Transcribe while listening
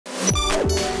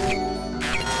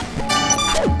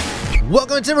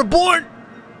Welcome to Timberborn!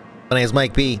 My name is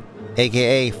Mike B,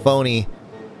 aka Fony,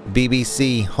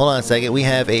 BBC. Hold on a second, we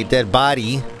have a dead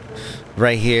body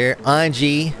right here.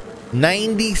 Anji,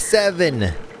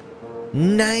 97.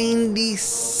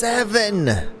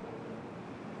 97!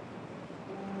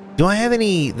 Do I have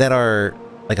any that are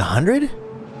like 100? Is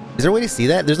there a way to see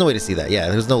that? There's no way to see that. Yeah,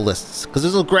 there's no lists. Because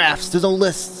there's no graphs, there's no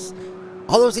lists.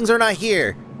 All those things are not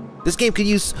here. This game could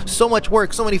use so much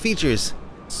work, so many features.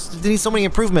 It needs so many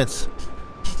improvements.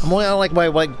 I'm only on like my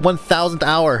 1,000th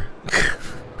hour.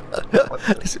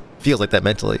 It feels like that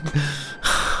mentally.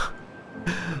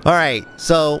 Alright,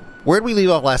 so where'd we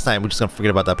leave off last time? We're just gonna forget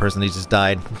about that person. He just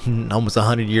died. Almost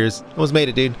 100 years. Almost made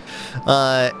it, dude.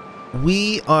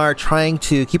 We are trying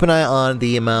to keep an eye on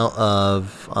the amount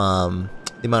of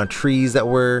trees that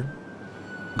we're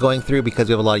going through, because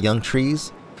we have a lot of young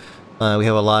trees. We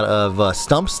have a lot of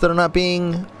stumps that are not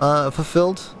being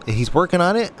fulfilled. He's working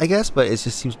on it, I guess, but it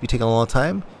just seems to be taking a long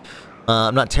time.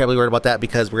 I'm not terribly worried about that,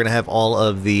 because we're going to have all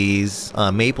of these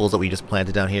maples that we just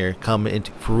planted down here come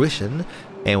into fruition,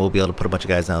 and we'll be able to put a bunch of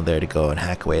guys down there to go and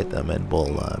hack away at them, and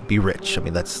we'll be rich. I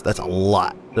mean, that's a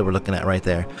lot that we're looking at right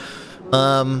there.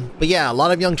 But yeah, a lot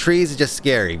of young trees is just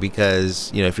scary, because,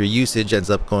 you know, if your usage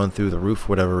ends up going through the roof for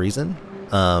whatever reason,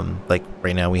 like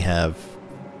right now we have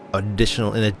an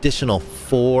additional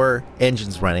 4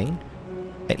 engines running,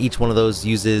 and each one of those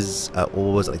uses what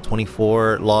was it, like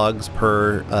 24 logs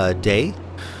per day,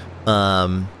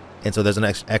 and so there's an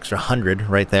extra 100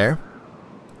 right there,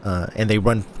 and they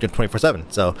run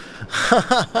 24/7. So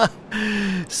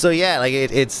so yeah, like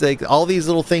it's like all these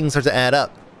little things start to add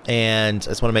up, and I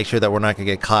just want to make sure that we're not gonna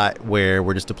get caught where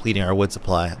we're just depleting our wood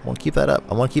supply. I want to keep that up.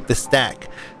 I want to keep the stack,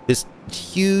 this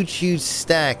huge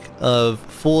stack of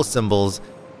full symbols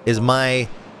is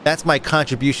that's my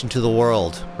contribution to the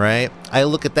world, right? I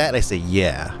look at that and I say,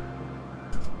 yeah,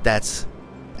 that's,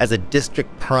 as a District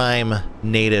Prime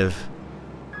native,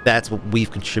 that's what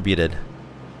we've contributed.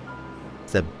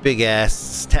 It's a big ass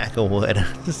stack of wood.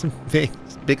 This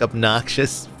big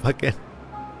obnoxious fucking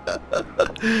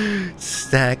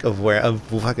stack of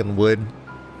fucking wood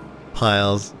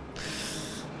piles.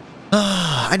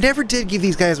 I never did give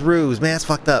these guys roofs, man. That's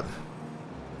fucked up.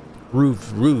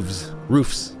 Roofs.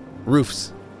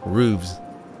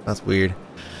 That's weird.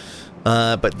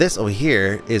 But this over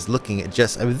here is looking at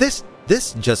just, I mean, this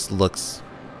just looks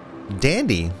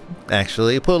dandy,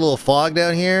 actually. Put a little fog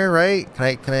down here, right?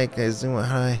 Can I zoom out?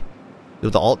 How do I do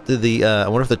the alt? I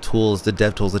wonder if the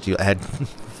dev tools let you add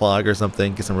fog or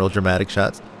something, get some real dramatic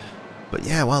shots. But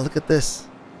yeah, wow, look at this.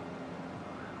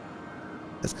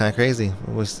 That's kind of crazy.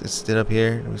 We stood up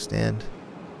here. We stand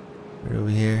right over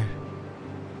here.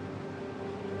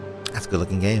 That's a good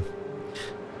looking game.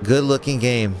 Good looking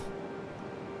game.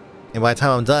 And by the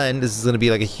time I'm done, this is going to be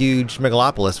like a huge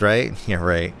megalopolis, right? Yeah,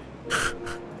 right.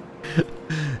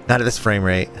 Not at this frame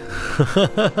rate.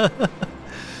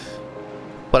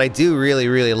 But I do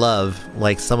really love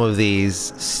like some of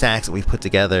these stacks that we've put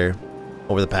together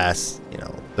over the past,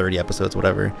 30 episodes,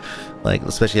 whatever. Like,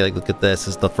 especially like, look at this.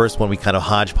 This is the first one we kind of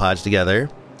hodgepodge together.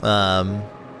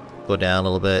 Go down a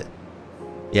little bit.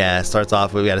 Yeah, it starts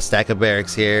off with, we got a stack of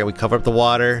barracks here. We cover up the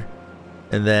water.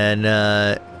 And then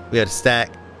we had a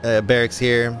stack barracks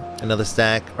here. Another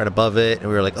stack right above it. And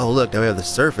we were like, oh, look, now we have the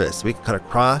surface. We can cut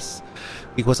across.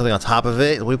 We can put something on top of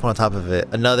it. What do we put on top of it?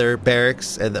 Another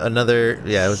barracks. And another,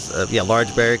 yeah, it was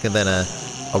large barrack. And then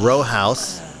a row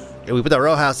house. And we put that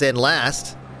row house in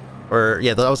last. Or,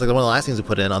 yeah, that was like one of the last things we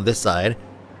put in on this side.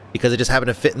 Because it just happened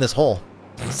to fit in this hole.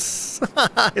 It's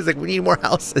like, we need more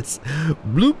houses.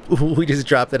 Bloop. We just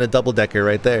dropped in a double-decker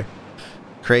right there.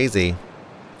 Crazy.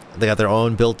 They got their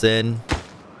own built-in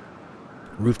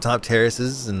rooftop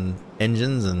terraces and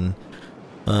engines, and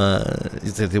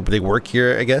they work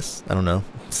here, I guess. I don't know.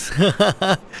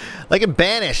 Like in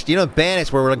Banished,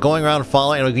 Banished, where we're going around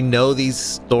following, and we know these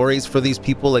stories for these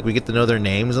people, like we get to know their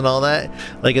names and all that.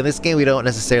 Like in this game, we don't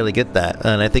necessarily get that,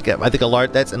 and I think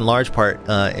that's in large part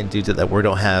due to that we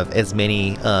don't have as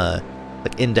many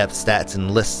like in-depth stats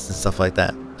and lists and stuff like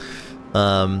that.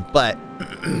 But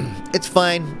it's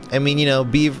fine. I mean,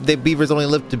 the beavers only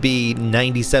live to be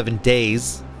 97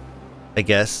 days, I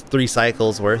guess, 3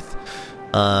 cycles worth.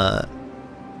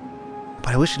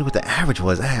 But I wish I knew what the average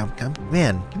was.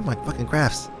 Man, give me my fucking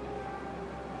graphs.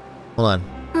 Hold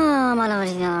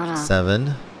on.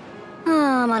 7.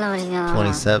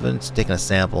 27. Just taking a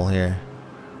sample here.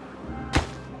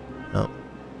 Oh.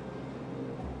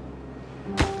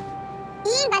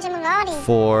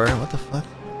 4. What the fuck?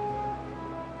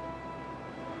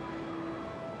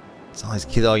 It's all these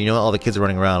kids. Oh, you know what? All the kids are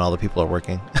running around. All the people are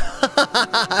working.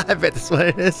 I bet that's what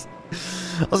it is.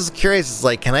 I was just curious. It's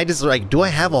like, can I just like, do I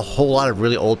have a whole lot of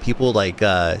really old people, like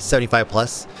 75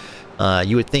 plus?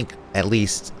 You would think at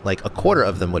least like a quarter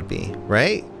of them would be,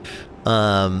 right?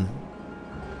 And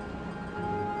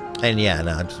yeah,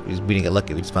 no, we didn't get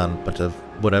lucky. We just found a bunch of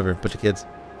whatever, bunch of kids.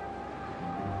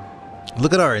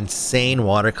 Look at our insane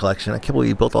water collection. I can't believe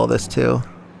we built all this too.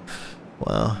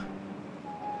 Wow.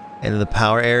 And in the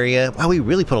power area, wow, we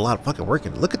really put a lot of fucking work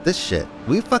in. Look at this shit.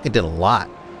 We fucking did a lot.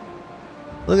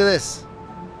 Look at this.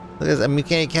 Look at this. I mean, you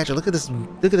can't even catch it. Look at this.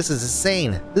 Look at this. This is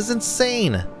insane. This is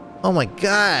insane. Oh my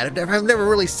god. I've never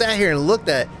really sat here and looked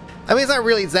at. I mean, it's not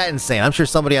really that insane. I'm sure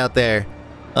somebody out there,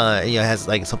 you know, has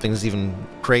like something that's even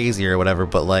crazier or whatever.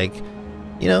 But like,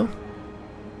 you know,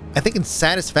 I think in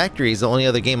Satisfactory is the only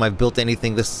other game I've built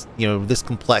anything this, you know, this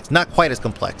complex. Not quite as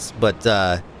complex, but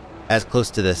as close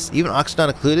to this. Even Oxygen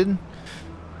Included.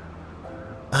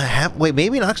 I have. Wait,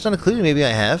 maybe in Oxygen Included, maybe I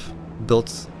have built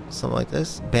something like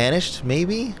this. Banished,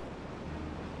 maybe.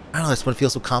 I don't know. This one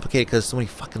feels so complicated because so many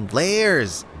fucking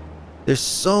layers. There's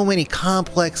so many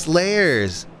complex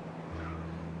layers.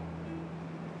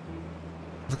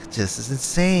 Look at this. It's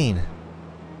insane.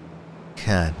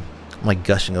 God, I'm like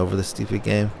gushing over this stupid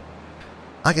game.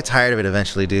 I'll get tired of it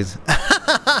eventually, dudes.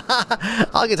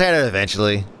 I'll get tired of it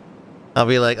eventually. I'll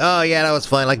be like, oh yeah, that was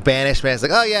fun. Like Banished, man. It's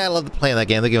like, oh yeah, I love playing that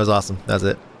game. The game was awesome. That's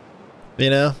it. You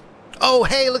know? Oh,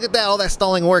 hey, look at that. All that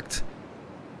stalling worked.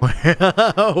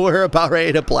 We're about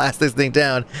ready to blast this thing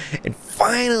down. And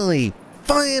finally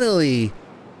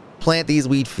plant these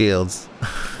wheat fields.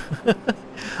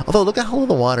 Although, look at how low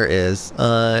the water is.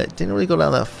 It didn't really go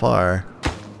down that far.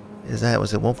 Was it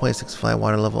 1.65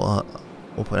 water level?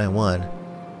 1.91.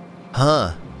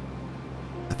 Huh.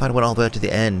 I thought it went all the way up to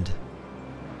the end.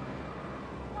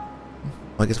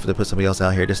 Well, I guess if they put somebody else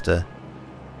out here just to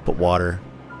put water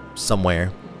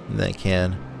somewhere, then I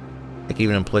can. I can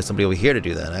even employ somebody over here to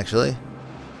do that, actually.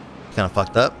 Kind of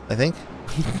fucked up, I think.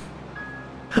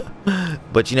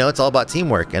 But, you know, it's all about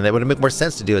teamwork, and it would make more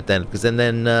sense to do it then, because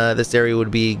then this area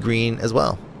would be green as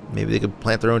well. Maybe they could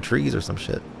plant their own trees or some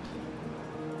shit.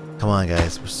 Come on,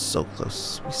 guys. We're so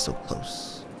close. We're so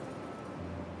close.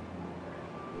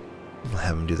 We'll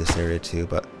have them do this area too,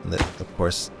 but of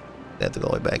course, they have to go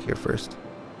all the way back here first.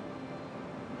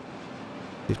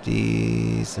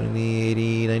 50, 70,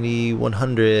 80, 90,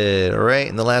 100. Alright,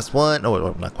 and the last one.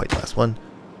 Oh, not quite the last one.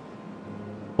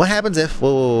 What happens if...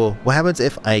 Whoa. What happens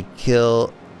if I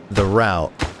kill the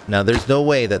route? Now, there's no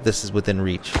way that this is within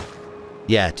reach.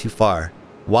 Yeah, too far.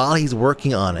 While he's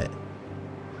working on it.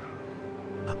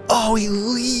 Oh, he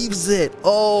leaves it.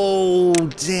 Oh,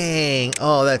 dang.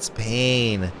 Oh, that's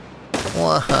pain.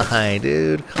 Why,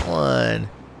 dude? Come on.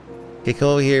 Okay, come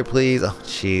over here, please. Oh,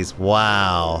 jeez.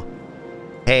 Wow.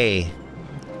 Hey.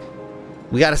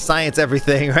 We gotta science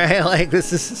everything, right? Like,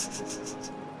 this is...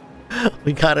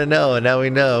 we gotta know, and now we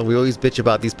know. We always bitch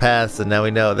about these paths, and now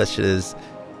we know that shit is...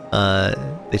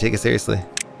 they take it seriously.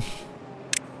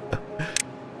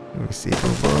 Let me see.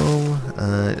 Boom, boom.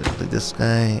 Like this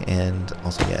guy, and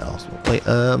also, yeah, also. Wait,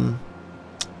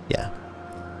 yeah.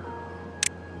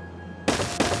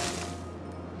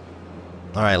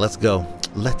 Alright, let's go.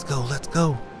 Let's go, let's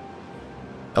go.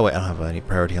 Oh, wait, I don't have any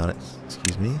priority on it.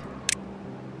 Excuse me.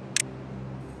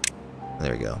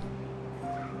 There we go.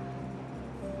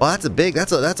 Well, that's a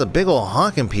big old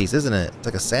honking piece, isn't it? It's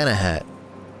like a Santa hat.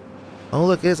 Oh,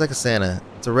 look, it is like a Santa.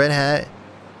 It's a red hat.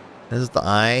 This is the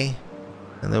eye.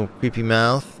 And the creepy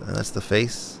mouth. And that's the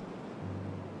face.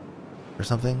 Or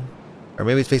something. Or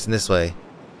maybe it's facing this way.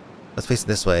 Let's face it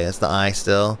this way. That's the eye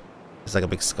still. It's like a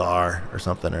big scar or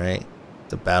something, right?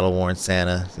 It's a battle-worn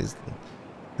Santa. This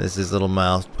is his little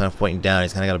mouth kind of pointing down.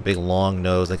 He's kind of got a big long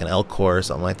nose like an elk or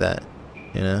something like that.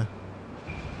 You know?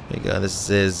 There you go. This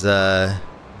is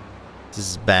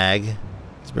his bag.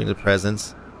 He's bringing the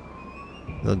presents.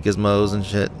 Little gizmos and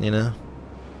shit, you know?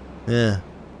 Yeah.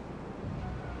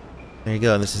 There you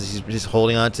go. And this is he's just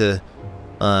holding on to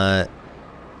a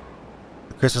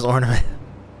Christmas ornament.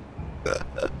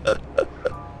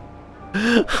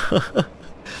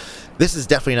 This is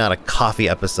definitely not a coffee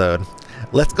episode.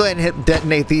 Let's go ahead and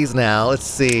detonate these now. Let's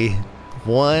see.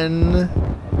 One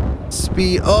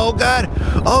speed. Oh god.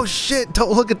 Oh shit.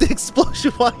 Don't look at the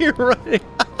explosion while you're running.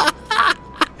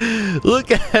 Look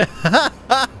at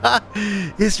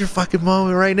it's your fucking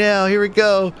moment right now. Here we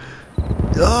go.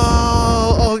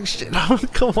 Oh shit. Oh,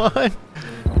 come on.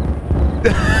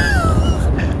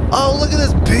 Oh, look at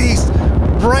this beast.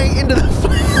 Right into the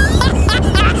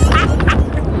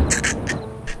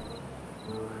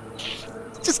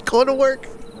just going to work.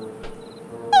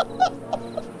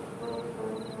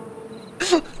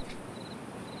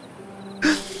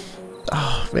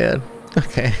 Oh man.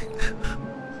 Okay.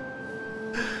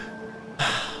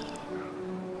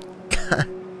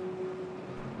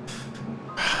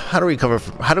 How do we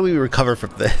recover from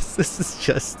this? This is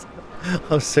just,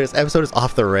 I'm serious. Episode is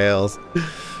off the rails.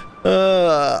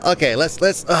 Okay, let's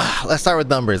start with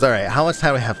numbers. All right, how much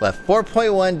time we have left?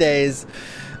 4.1 days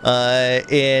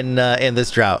in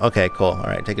this drought. Okay, cool. All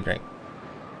right, take a drink.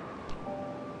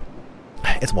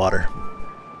 It's water.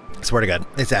 I swear to God,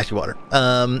 it's actually water.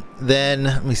 Then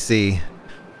let me see.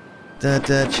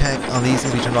 Check on these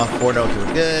things. We turned off 4. Okay,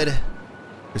 we're good.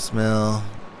 Your smell.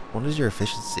 What is your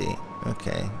efficiency?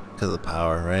 Okay, because of the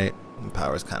power, right? The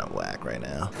power is kind of whack right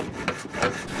now.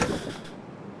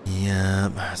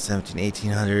 Yep,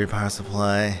 1800 power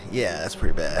supply. Yeah, that's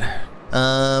pretty bad.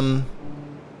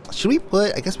 Should we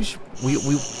put? I guess we should. I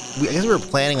guess we were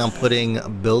planning on putting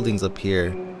buildings up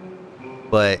here,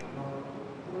 but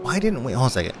why didn't we? Hold on a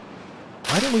second.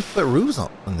 Why didn't we put roofs on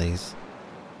these?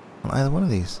 On either one of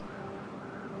these?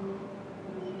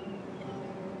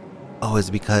 Oh, is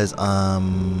it because I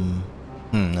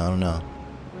don't know.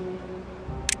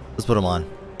 Let's put them on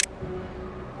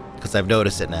because I've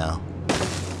noticed it now.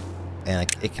 And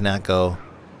it cannot go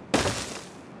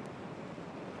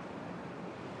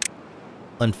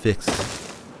unfixed.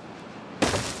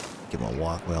 Give them a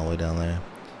walkway all the way down there.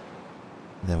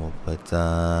 Then we'll put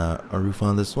a roof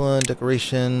on this one.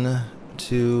 Decoration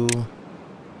 2.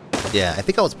 Yeah, I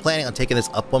think I was planning on taking this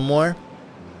up one more,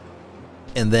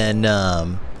 and then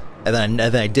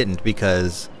I didn't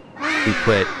because we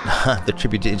put the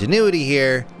tribute to ingenuity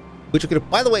here, which we could.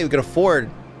 By the way, we could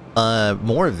afford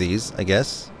more of these, I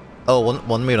guess. Oh,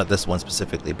 well, maybe not this one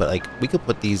specifically, but like we could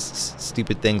put these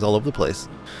stupid things all over the place.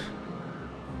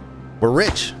 We're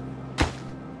rich.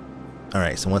 All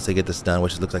right, so once I get this done,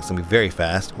 which looks like it's gonna be very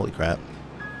fast. Holy crap!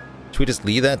 Should we just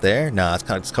leave that there? Nah, it's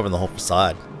kind of just covering the whole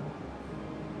facade.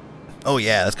 Oh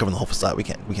yeah, that's covering the whole facade. We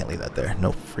can't leave that there.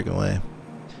 No freaking way.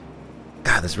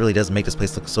 God, this really does make this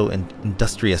place look so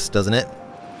industrious, doesn't it?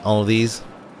 All of these.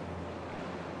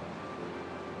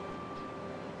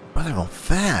 Oh, they're going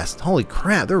fast. Holy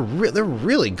crap, they're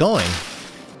really going.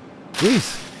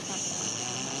 Jeez.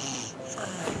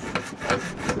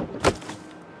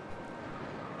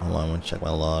 Hold on, I want to check my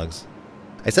logs.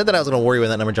 I said that I was going to worry when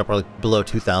that number dropped below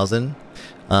 2,000.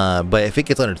 But if it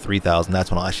gets under 3,000, that's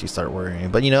when I'll actually start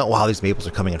worrying. But you know, wow, these maples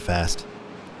are coming in fast.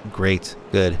 Great,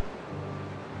 good.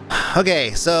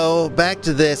 Okay, so back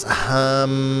to this.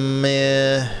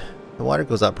 The water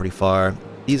goes out pretty far.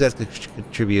 These guys could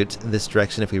contribute in this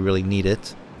direction if we really need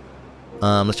it.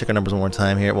 Let's check our numbers one more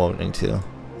time here. Well, we need to.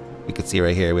 You can see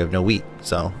right here we have no wheat,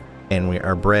 so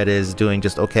our bread is doing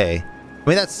just okay. I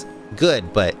mean that's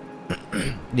good, but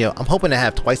you know I'm hoping to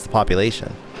have twice the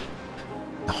population.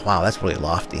 Oh, wow, that's really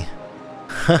lofty.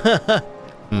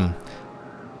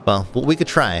 Well, we could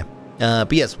try.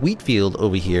 But yes, wheat field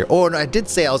over here. Oh, no, I did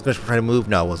say I was going to try to move.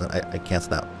 No, I wasn't. I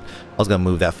canceled that. I was going to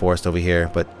move that forest over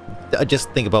here, but just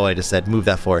think about what I just said. Move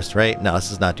that forest, right? No, let's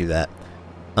just not do that.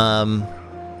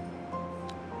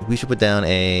 We should put down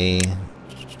a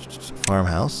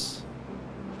farmhouse,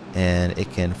 and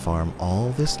it can farm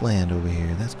all this land over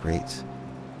here. That's great.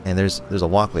 And there's a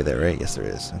walkway there, right? Yes, there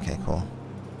is. Okay, cool.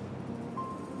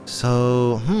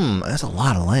 So, that's a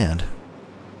lot of land.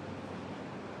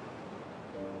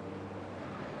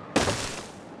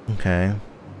 Okay.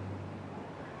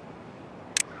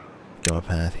 Go a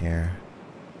path here.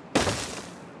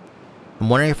 I'm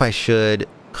wondering if I should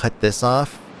cut this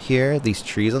off here, these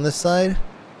trees on this side.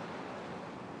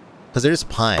 Because they're just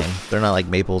pine. They're not like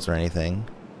maples or anything.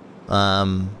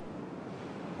 And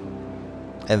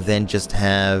then just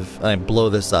have, blow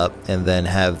this up and then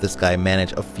have this guy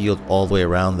manage a field all the way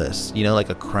around this. You know, like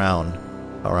a crown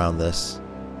around this.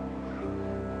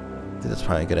 I think that's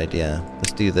probably a good idea.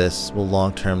 Let's do this. We'll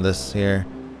long-term this here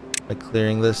by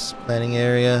clearing this planting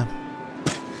area.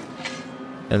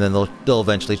 And then they'll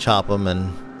eventually chop them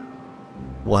and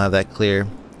we'll have that clear.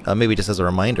 Maybe just as a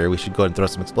reminder, we should go ahead and throw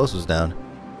some explosives down.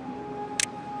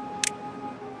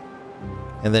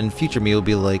 And then future me will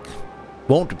be like,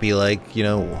 won't be like, you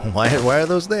know, why are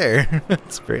those there?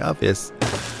 It's very obvious.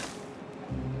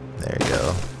 There you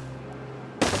go.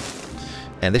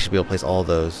 And they should be able to place all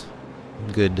those.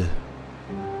 Good.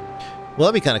 Well,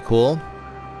 that'd be kind of cool.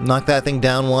 Knock that thing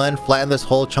down one, flatten this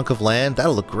whole chunk of land.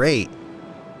 That'll look great.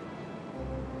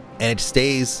 And it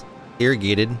stays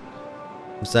irrigated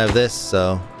inside of this,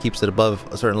 so keeps it above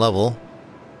a certain level.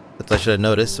 That I should have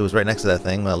noticed. It was right next to that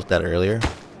thing when I looked at it earlier.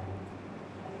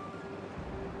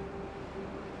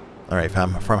 Alright,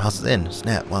 farmhouse is in.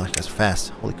 Snap. Wow, these guys are fast.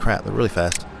 Holy crap, they're really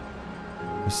fast.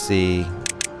 Let me see.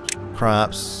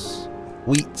 Crops.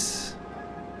 Wheat.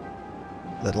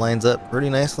 That lines up pretty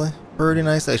nicely. Pretty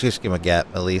nicely. I should just give him a gap,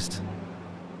 at least.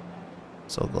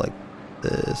 So, like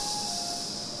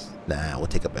this. Nah, we'll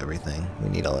take up everything. We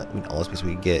need all the space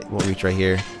we can get. We'll reach right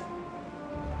here.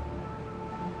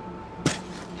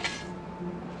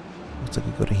 Looks like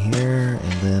we go to here,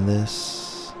 and then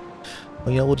this. Oh,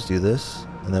 yeah, we'll just do this,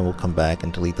 and then we'll come back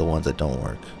and delete the ones that don't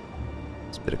work.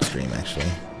 It's a bit extreme, actually.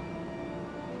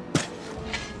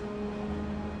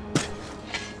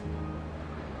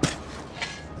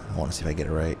 I want to see if I get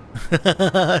it right.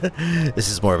 This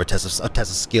is more of a test of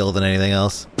skill than anything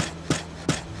else.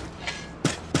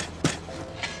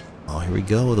 Oh, here we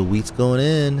go. The wheat's going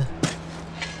in.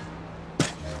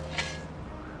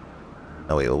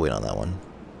 Oh wait, we'll wait on that one.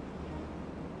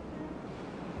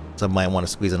 So I might want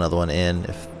to squeeze another one in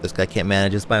if this guy can't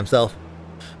manage this by himself.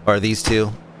 Or these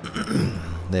two.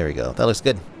 There we go. That looks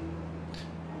good.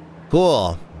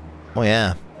 Cool. Oh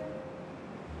yeah.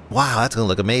 Wow, that's gonna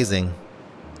look amazing.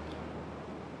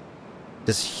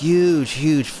 Just huge,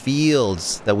 huge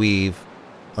fields that we've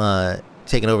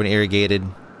taken over and irrigated.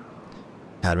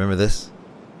 God, remember this?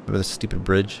 Remember this stupid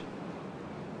bridge?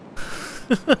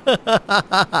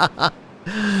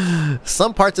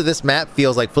 Some parts of this map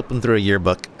feels like flipping through a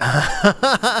yearbook.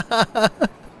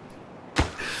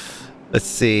 Let's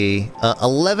see.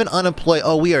 11 unemployed.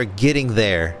 Oh, we are getting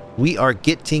there. We are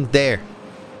getting there.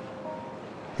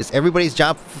 Is everybody's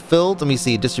job fulfilled? Let me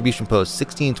see. Distribution post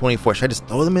 1624. Should I just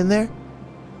throw them in there?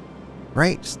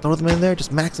 Right? Just throw them in there.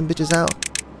 Just max them bitches out.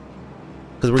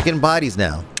 Because we're getting bodies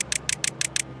now.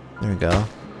 There we go.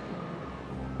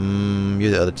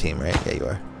 You're the other team, right? Yeah, you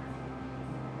are.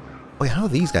 Wait, how are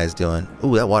these guys doing?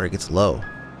 Ooh, that water gets low.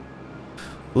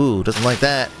 Ooh, doesn't like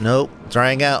that. Nope.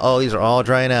 Drying out. Oh, these are all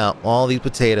drying out. All these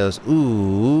potatoes.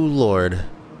 Ooh, Lord.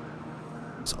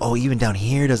 So, oh, even down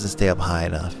here doesn't stay up high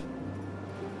enough.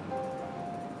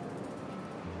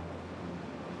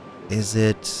 Is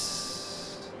it...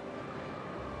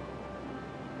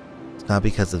 It's not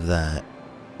because of that.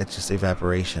 It's just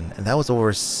evaporation. And that was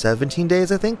over 17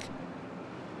 days, I think?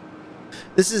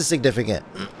 This is significant.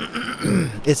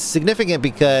 It's significant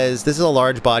because this is a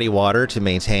large body of water to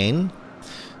maintain.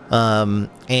 And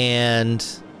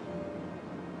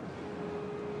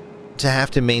to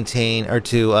have to maintain or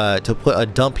to put a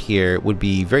dump here would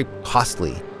be very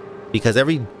costly because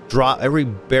every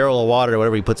barrel of water or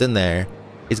whatever he puts in there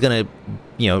is gonna,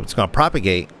 it's gonna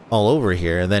propagate all over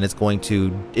here, and then it's going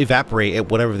to evaporate at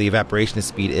whatever the evaporation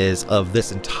speed is of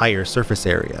this entire surface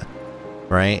area,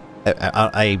 right?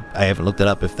 I haven't looked it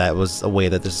up if that was a way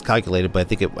that this is calculated, but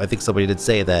I think somebody did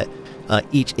say that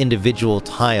each individual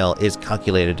tile is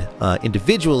calculated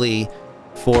individually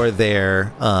for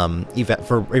their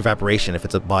evaporation if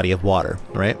it's a body of water,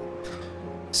 right?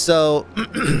 So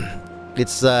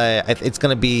it's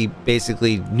going to be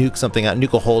basically nuke something out,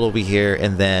 nuke a hole over here,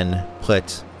 and then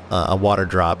put a water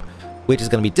drop, which is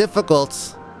going to be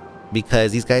difficult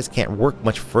because these guys can't work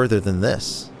much further than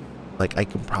this. Like, I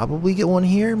could probably get one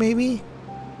here, maybe?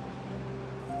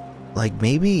 Like,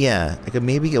 maybe? Yeah, I could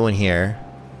maybe get one here,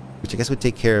 which I guess would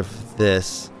take care of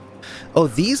this. Oh,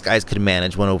 these guys could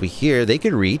manage one over here. They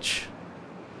could reach.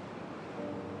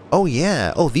 Oh,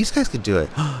 yeah. Oh, these guys could do it.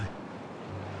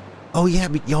 Oh, yeah,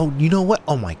 but, yo, you know what?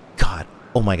 Oh, my God.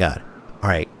 Oh, my God. All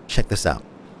right, check this out.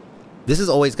 This is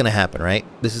always going to happen, right?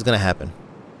 This is going to happen.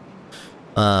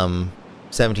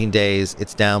 17 days,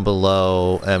 it's down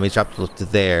below, it's dropped to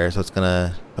there, so it's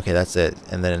gonna, okay, that's it,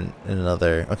 and then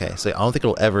another, okay, so I don't think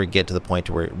it'll ever get to the point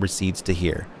to where it recedes to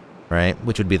here, right,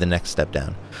 which would be the next step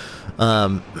down.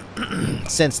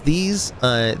 Since these,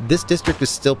 this district is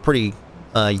still pretty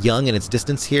young in its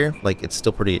distance here, like it's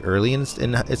still pretty early in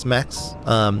its max,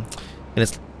 and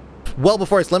it's well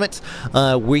before its limits,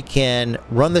 we can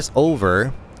run this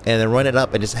over and then run it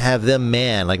up and just have them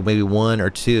man, like maybe one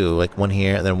or two, like one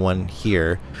here and then one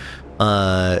here,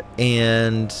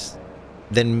 and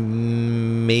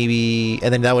then maybe,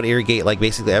 and then that would irrigate like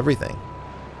basically everything,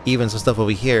 even some stuff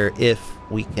over here if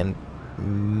we can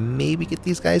maybe get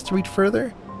these guys to reach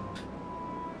further.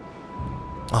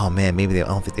 Oh man, maybe they, I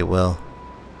don't think they will.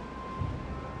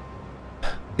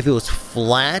 If it was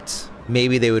flat,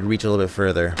 maybe they would reach a little bit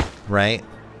further, right?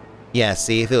 Yeah,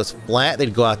 see, if it was flat,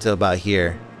 they'd go out to about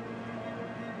here.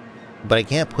 But I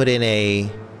can't put in a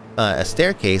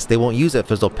staircase. They won't use it if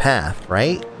there's no path,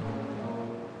 right?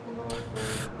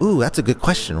 Ooh, that's a good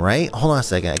question, right? Hold on a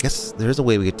second. I guess there's a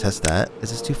way we could test that.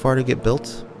 Is this too far to get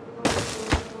built?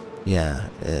 Yeah,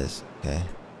 it is. Okay.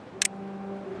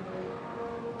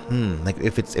 Like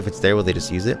if it's there, will they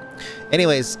just use it?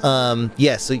 Anyways,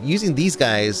 yeah, so using these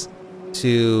guys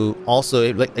to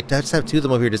also, like just have two of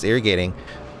them over here just irrigating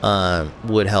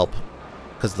would help.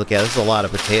 Because look, yeah, this is a lot of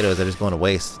potatoes that are just going to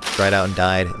waste. Dried out and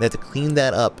died. They have to clean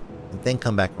that up and then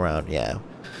come back around. Yeah.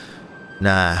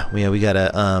 Nah, yeah, we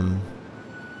gotta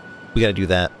We gotta do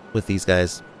that with these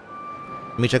guys.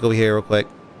 Let me check over here real quick.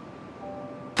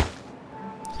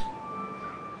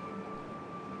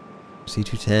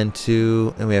 C210,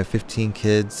 2, and we have 15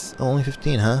 kids. Oh, only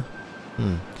 15, huh?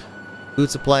 Food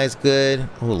supply is good.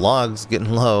 Oh, logs getting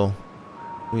low.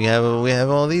 We have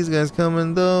all these guys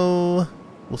coming though.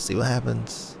 We'll see what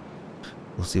happens.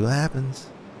 We'll see what happens.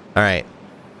 All right.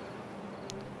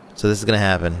 So this is gonna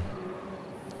happen.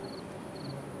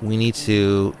 We need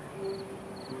to.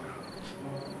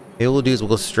 Maybe what we'll do is we'll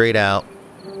go straight out.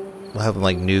 We'll have them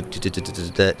like nuke.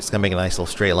 Just gonna make a nice little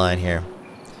straight line here.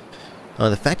 Oh,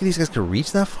 the fact that these guys could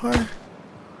reach that far?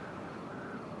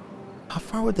 How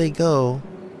far would they go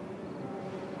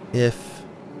if...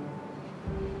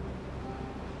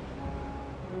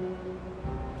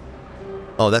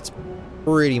 Oh, that's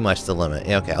pretty much the limit.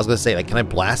 Yeah, okay, I was gonna say, like, can I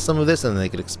blast some of this and then they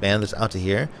could expand this out to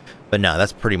here? But no,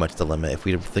 that's pretty much the limit if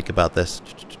we think about this.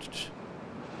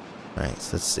 Alright,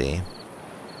 so let's see.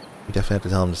 We definitely have to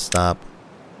tell them to stop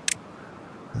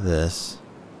this.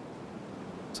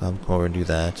 So I'm going over and do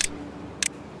that.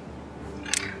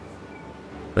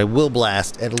 But I will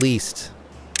blast at least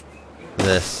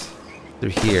this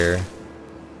through here.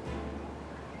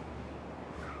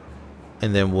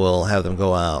 And then we'll have them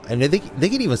go out. And they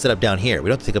can even set up down here. We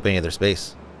don't have to take up any of their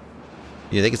space.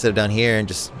 Yeah, they can set up down here and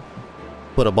just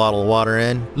put a bottle of water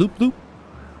in. Bloop, bloop.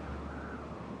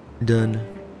 Done.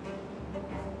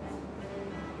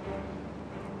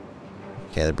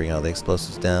 Okay, they're bringing all the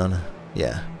explosives down.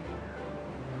 Yeah.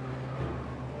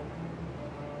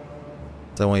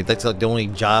 That's like the only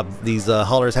job these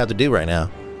haulers have to do right now.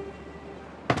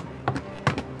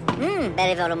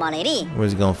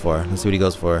 Where's he going for? Let's see what he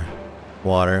goes for.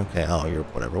 Water. Okay. Oh, you're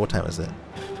whatever. What time is it?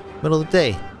 Middle of the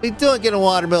day. What are you doing getting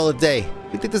water middle of the day?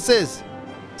 What do you think this is?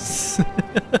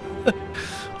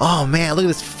 Oh man, look at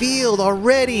this field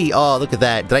already. Oh, look at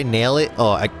that. Did I nail it?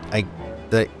 Oh, I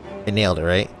nailed it,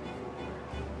 right?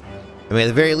 I mean, at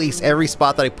the very least, every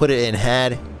spot that I put it in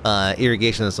had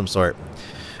irrigation of some sort.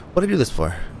 What did I do this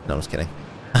for? No, I'm just kidding.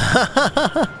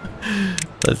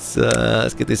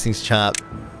 Let's get these things chopped.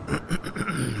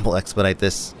 We'll expedite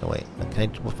this. Oh wait, can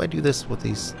I? If I do this with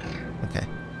these, okay.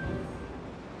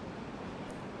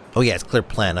 Oh yeah, it's clear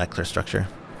plan, not clear structure,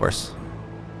 of course.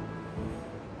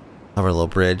 Over a little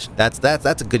bridge. That's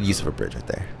a good use of a bridge right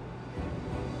there.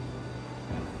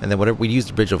 And then whatever we used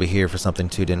the bridge over here for something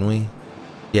too, didn't we?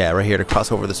 Yeah, right here to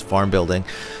cross over this farm building.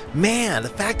 Man, the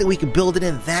fact that we could build it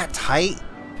in that tight.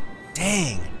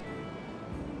 Dang.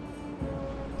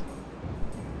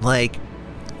 Like,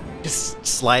 just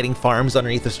sliding farms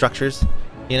underneath the structures,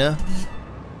 you know?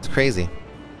 It's crazy.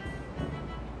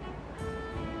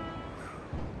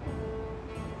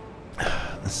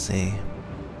 Let's see.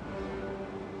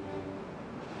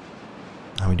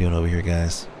 How are we doing over here,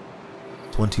 guys?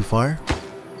 Is one too far?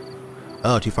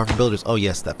 Oh, too far for builders. Oh,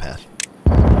 yes, that path.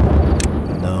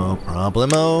 No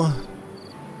problemo.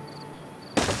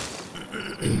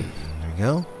 There we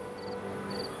go.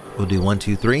 We'll do 1,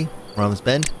 2, 3 around this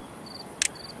bend.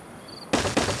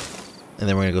 And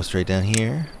then we're going to go straight down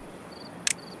here.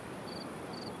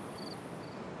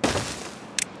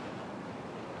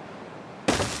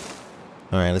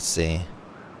 Alright, let's see.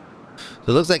 So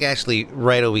it looks like actually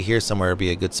right over here somewhere would be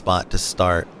a good spot to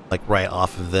start. Like right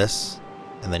off of this.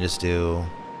 And then just do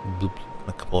bloop,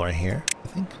 a couple right here, I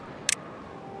think.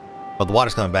 Oh, the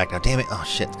water's coming back now. Damn it. Oh,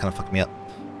 shit. It's kind of fucking me up.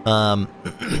 Oh,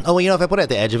 well, you know, if I put it at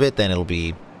the edge of it, then it'll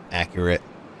be accurate.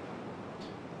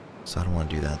 So I don't want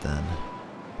to do that then.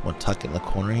 Want to tuck it in the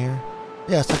corner here?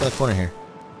 Yeah, let's tuck it in the corner here.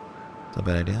 It's not a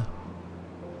bad idea.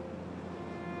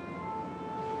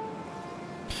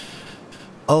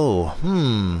 Oh,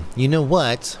 you know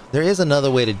what? There is another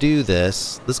way to do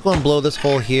this. Let's go and blow this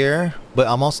hole here. But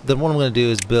I'm also, then what I'm going to do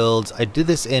is build, I did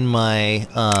this in my,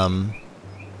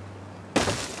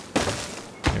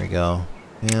 there we go.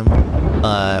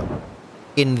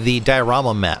 In the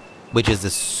diorama map, which is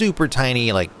this super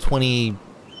tiny, like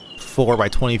 24 by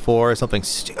 24 or something.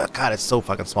 God, it's so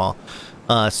fucking small.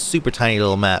 Super tiny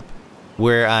little map.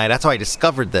 Where that's how I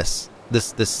discovered this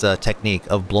technique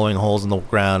of blowing holes in the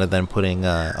ground and then putting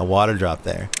a water drop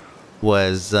there.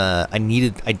 Was I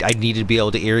needed to be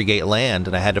able to irrigate land,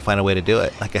 and I had to find a way to do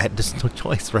it. Like I had just no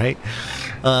choice, right?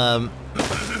 And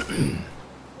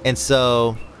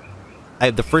so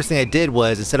the first thing I did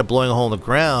was, instead of blowing a hole in the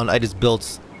ground, I just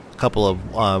built a couple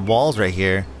of walls right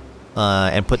here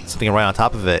and put something right on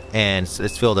top of it, and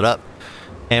it's filled it up.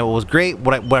 And what was great,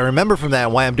 what I remember from that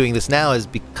and why I'm doing this now is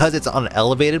because it's on an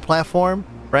elevated platform,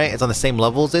 right? It's on the same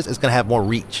level as this. It's going to have more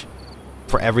reach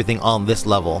for everything on this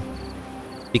level.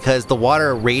 Because the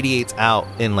water radiates out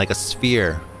in like a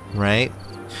sphere, right?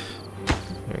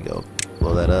 There we go.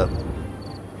 blow that up.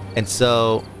 And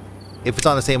so, if it's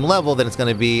on the same level, then it's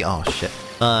going to be... Oh, shit.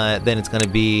 Then it's going to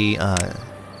be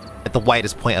at the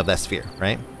widest point of that sphere,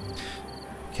 right?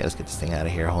 Okay, let's get this thing out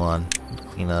of here. Hold on.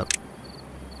 Clean up.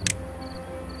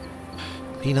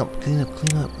 Clean up, clean up,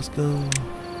 clean up. Let's go.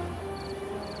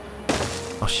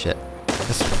 Oh, shit.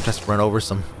 Just run over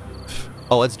some...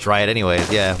 Oh, let's dry it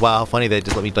anyways. Yeah, wow, how funny they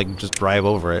just let me like just drive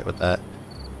over it with that.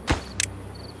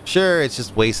 Sure, it's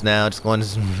just waste now. Just going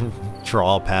to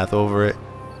draw a path over it.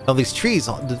 Oh, these trees.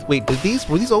 Wait, were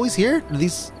these always here? Did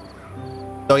these...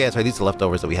 Oh yeah, sorry, these are the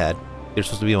leftovers that we had. They're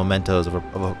supposed to be mementos of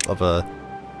an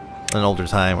older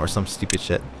time or some stupid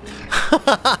shit.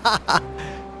 Alright,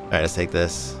 let's take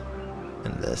this.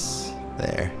 And this.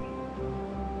 There.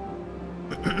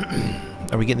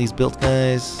 Are we getting these built,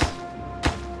 guys?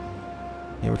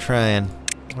 Yeah, we're trying.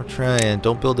 We're trying.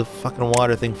 Don't build the fucking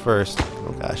water thing first.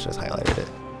 Oh gosh, I just highlighted it.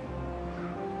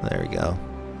 There we go.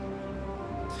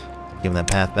 Give him that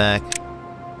path back.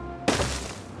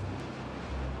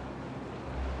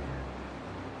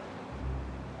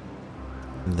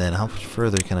 And then how much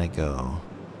further can I go?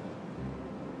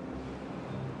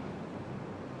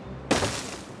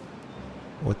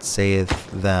 What sayest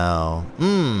thou?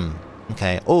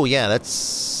 Okay. Oh yeah,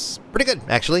 that's pretty good,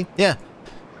 actually. Yeah.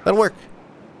 That'll work.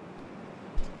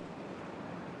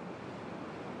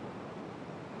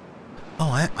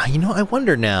 Oh, you know, I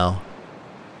wonder now.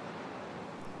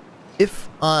 If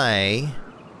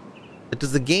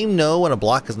does the game know when a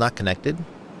block is not connected?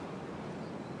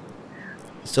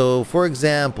 So, for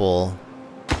example...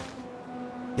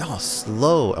 Y'all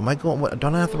slow. Am I going... What,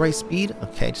 don't I have the right speed?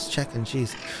 Okay, just checking.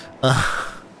 Jeez.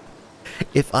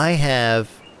 If I have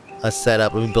a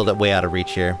setup... Let me build it way out of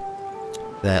reach here.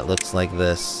 That looks like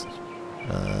this.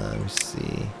 Let me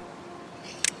see...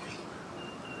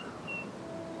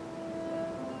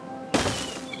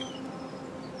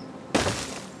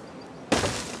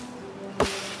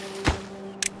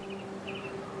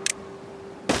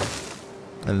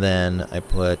 And then I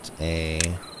put a...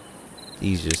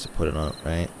 Easiest to put it on,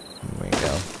 right? There we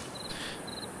go.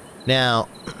 Now,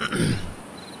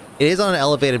 it is on an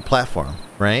elevated platform,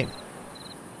 right?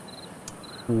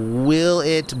 Will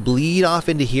it bleed off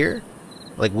into here?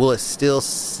 Like, will it still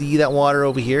see that water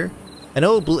over here? I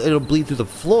know it'll bleed through the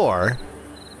floor,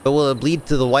 but will it bleed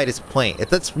to the widest point?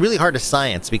 That's really hard to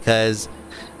science because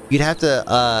you'd have to...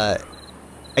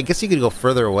 I guess you could go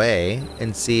further away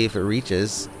and see if it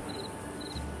reaches.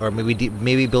 Or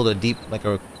maybe build a deep, like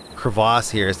a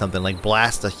crevasse here or something. Like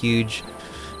blast a huge,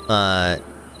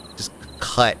 just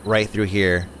cut right through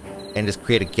here, and just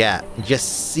create a gap. And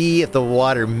just see if the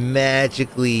water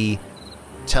magically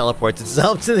teleports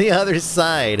itself to the other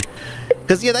side.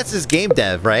 Because yeah, that's just game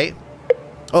dev, right?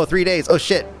 Oh, 3 days. Oh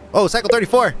shit. Oh, cycle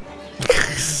 34.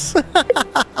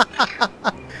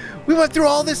 We went through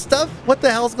all this stuff. What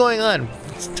the hell's going on?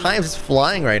 Time is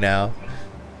flying right now.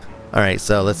 Alright,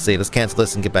 so let's see. Let's cancel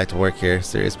this and get back to work here.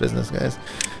 Serious business, guys.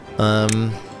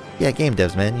 Yeah, game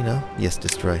devs, man, you know. Yes,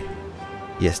 destroy.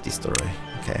 Yes, destroy.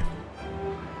 Okay.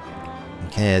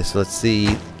 Okay, so let's see.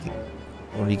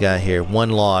 What do you got here?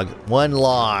 One log. One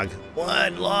log.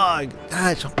 One log.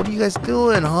 Gosh, what are you guys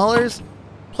doing, haulers?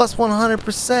 Plus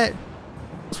 100%.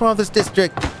 What's wrong with this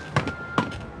district?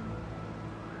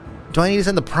 Do I need to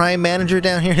send the prime manager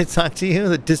down here to talk to you?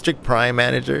 The district prime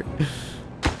manager?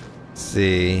 Let's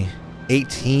see.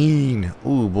 18.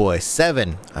 Ooh boy,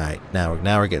 7. Alright, now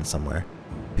we're getting somewhere.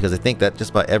 Because I think that just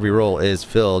about every roll is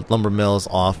filled. Lumber mill's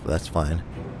off, that's fine.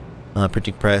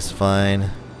 Printing press, fine.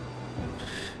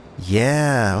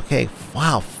 Yeah, okay.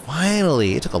 Wow,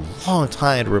 finally. It took a long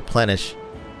time to replenish.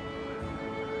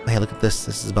 Hey, look at this.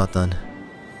 This is about done.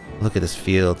 Look at this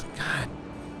field. God,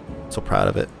 I'm so proud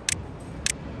of it.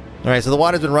 Alright, so the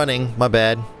water's been running. My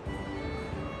bad.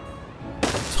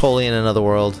 Totally in another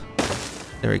world.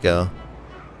 There we go.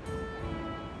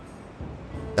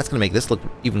 That's gonna make this look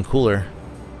even cooler.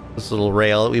 This little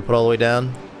rail that we put all the way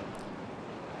down.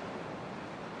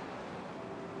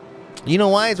 You know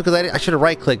why? It's because I should have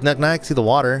right-clicked. Now I can see the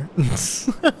water.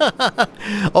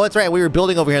 Oh, that's right. We were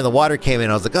building over here and the water came in.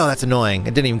 I was like, oh, that's annoying.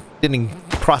 It didn't even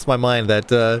cross my mind that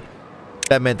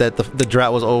that meant that the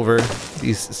drought was over.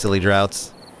 These silly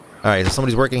droughts. Alright, so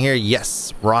somebody's working here?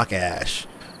 Yes. Rock ash.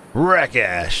 Wreck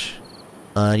ash.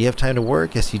 Do you have time to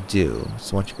work? Yes, you do.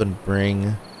 So why don't you go and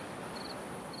bring...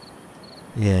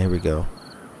 Yeah, here we go.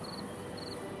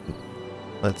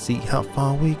 Let's see how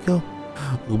far we go.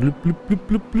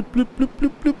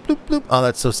 Oh,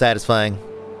 that's so satisfying.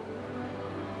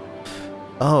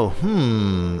 Oh,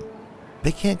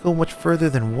 They can't go much further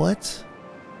than what?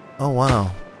 Oh,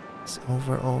 wow. It's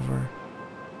over.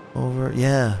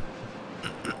 Yeah.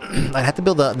 I'd have to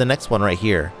build the next one right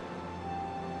here.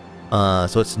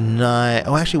 So it's not...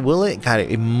 Oh, actually, will it? God,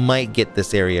 it might get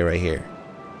this area right here.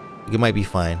 It might be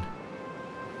fine.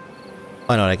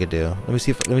 I know what I could do. Let me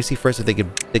see. Let me see first if they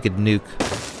could nuke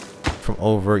from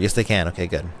over. Yes, they can. Okay,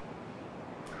 good.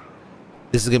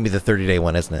 This is gonna be the 30-day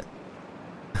one, isn't it?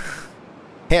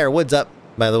 Hey, our wood's up,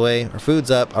 by the way. Our food's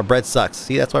up. Our bread sucks.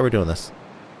 See, that's why we're doing this.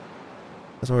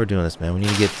 That's why we're doing this, man. We need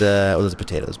to get well, those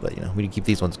potatoes, but you know, we need to keep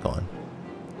these ones going.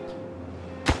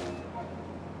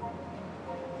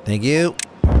 Thank you.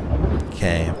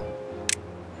 Okay.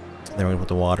 Then we're gonna put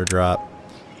the water drop.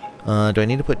 Do I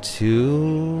need to put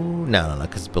 2? No,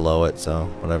 because it's below it, so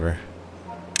whatever.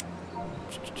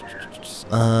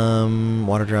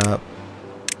 Water drop.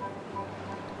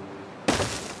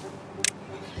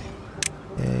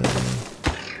 Okay.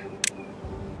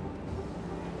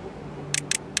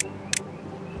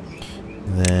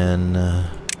 Then,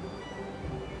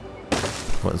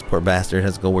 well, this poor bastard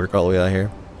has to go work all the way out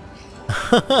here.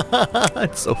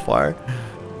 It's so far.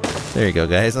 There you go,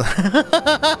 guys. I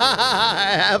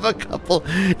have a couple. Do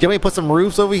you want me to put some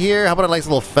roofs over here? How about a nice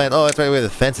little fence? Oh, that's right where the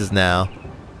fence is now.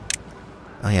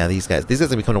 Oh yeah, these guys. These guys are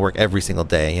gonna be coming to work every single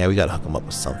day. Yeah, we gotta hook them up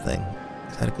with something.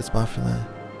 Is that a good spot for that?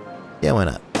 Yeah, why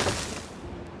not?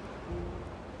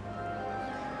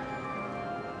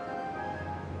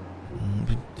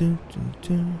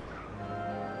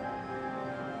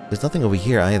 There's nothing over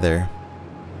here either.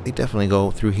 They definitely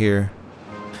go through here.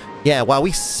 Yeah, wow,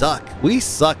 we suck. We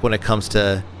suck when it comes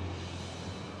to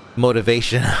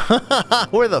motivation.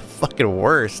 We're the fucking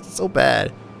worst. So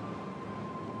bad.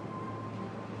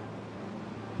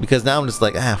 Because now I'm just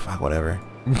like, ah, fuck, whatever.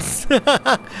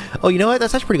 Oh, you know what?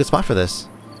 That's actually a pretty good spot for this.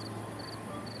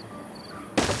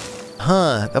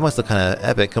 Huh, that must look kind of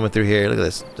epic coming through here. Look at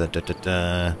this. Da, da, da,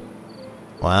 da.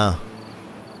 Wow.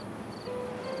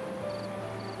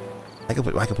 I could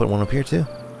put one up here too.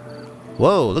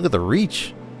 Whoa, look at the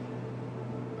reach.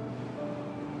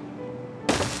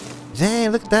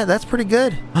 Dang, look at that. That's pretty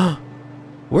good.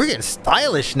 We're getting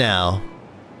stylish now.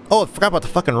 Oh, I forgot about the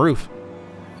fucking roof.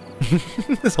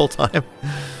 This whole time.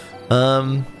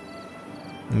 Let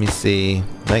me see. Am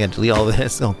I gonna delete all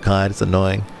this? Oh god, it's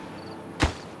annoying.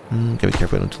 Gotta be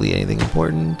careful, don't delete anything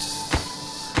important.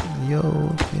 Yo,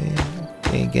 okay.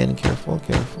 Okay, again, careful,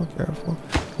 careful, careful.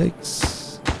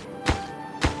 Yikes.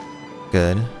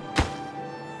 Good.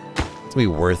 It's gonna be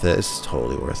worth it. It's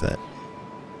totally worth it.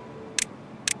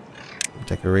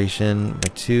 Decoration by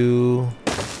 2.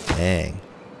 Dang.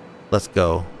 Let's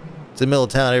go. It's the middle of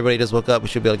town. Everybody just woke up. We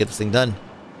should be able to get this thing done.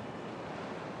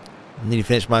 I need to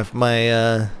finish my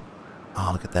oh,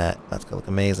 look at that. That's gonna look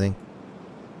amazing.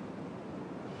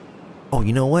 Oh,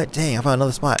 you know what? Dang, I found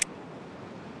another spot.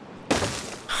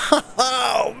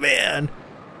 Oh man.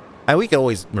 We can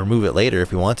always remove it later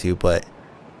if we want to, but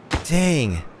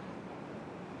dang.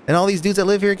 And all these dudes that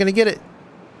live here are gonna get it.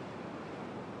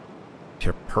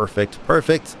 You're perfect.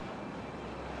 Perfect.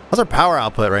 What's our power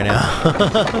output right now?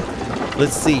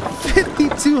 Let's see.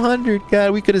 5,200.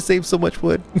 God, we could have saved so much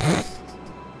wood.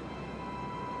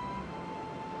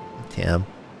 Damn.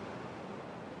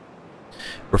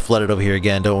 We're flooded over here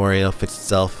again. Don't worry. It'll fix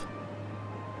itself.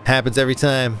 Happens every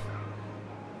time.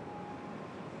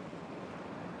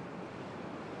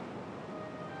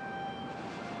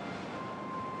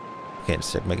 Okay,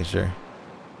 just making sure.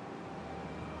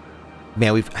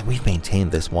 Man, we've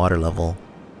maintained this water level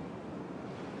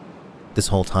this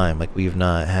whole time. Like, we've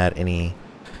not had any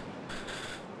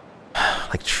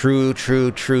like true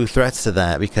threats to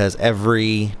that, because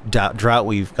every drought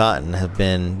we've gotten have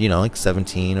been, you know, like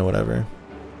 17 or whatever.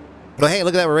 But hey,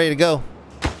 look at that, we're ready to go.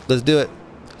 Let's do it.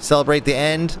 Celebrate the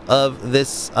end of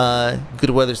this good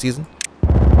weather season.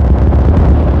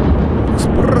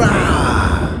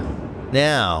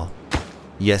 Now,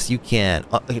 yes, you can.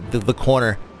 The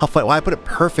corner. How far? Why I put it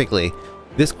perfectly.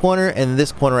 This corner and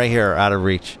this corner right here are out of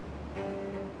reach.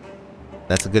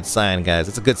 That's a good sign, guys.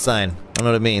 It's a good sign. I don't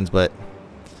know what it means, but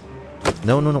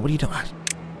no. What are you doing?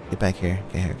 Get back here.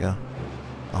 Okay, here we go.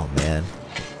 Oh man,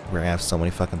 we're gonna have so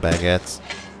many fucking baguettes.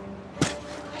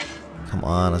 Come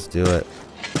on, let's do it.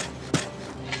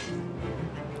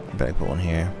 I better put one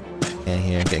here and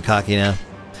here. I'm getting cocky now.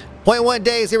 0.1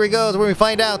 days. Here we go. Is where we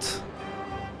find out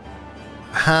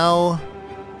how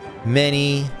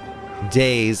many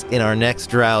days in our next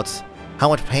drought, how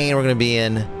much pain we're going to be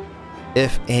in,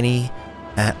 if any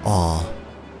at all.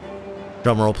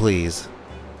 Drum roll, please.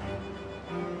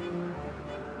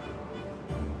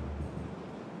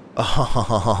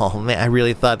 Oh man, I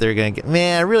really thought they were going to get,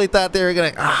 man, I really thought they were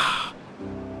going to, I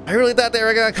really thought they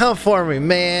were going to come for me,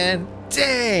 man.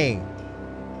 Dang.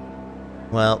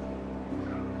 Well,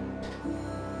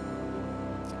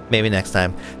 maybe next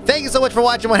time. Thank you so much for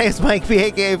watching. My name is Mike B,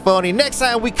 aka Fony. Next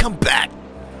time we come back,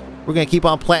 we're gonna keep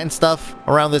on planting stuff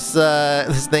around this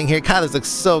this thing here. God, this looks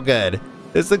so good.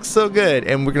 This looks so good.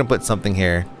 And we're gonna put something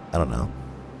here. I don't know.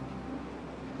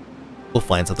 We'll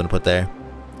find something to put there.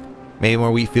 Maybe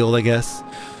more wheat field, I guess.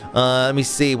 Let me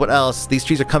see. What else? These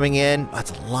trees are coming in.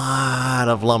 That's a lot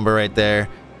of lumber right there.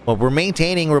 Well, we're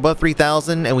maintaining. We're above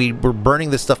 3,000, and we're burning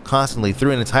this stuff constantly.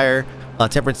 Through an entire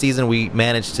temperate season, we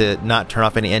managed to not turn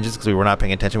off any engines because we were not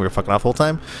paying attention. We were fucking off the whole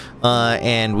time.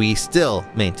 And we still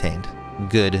maintained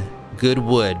good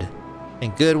wood.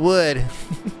 And good wood.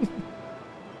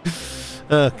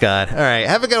 Oh, God. All right.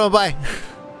 Have a good one. Bye.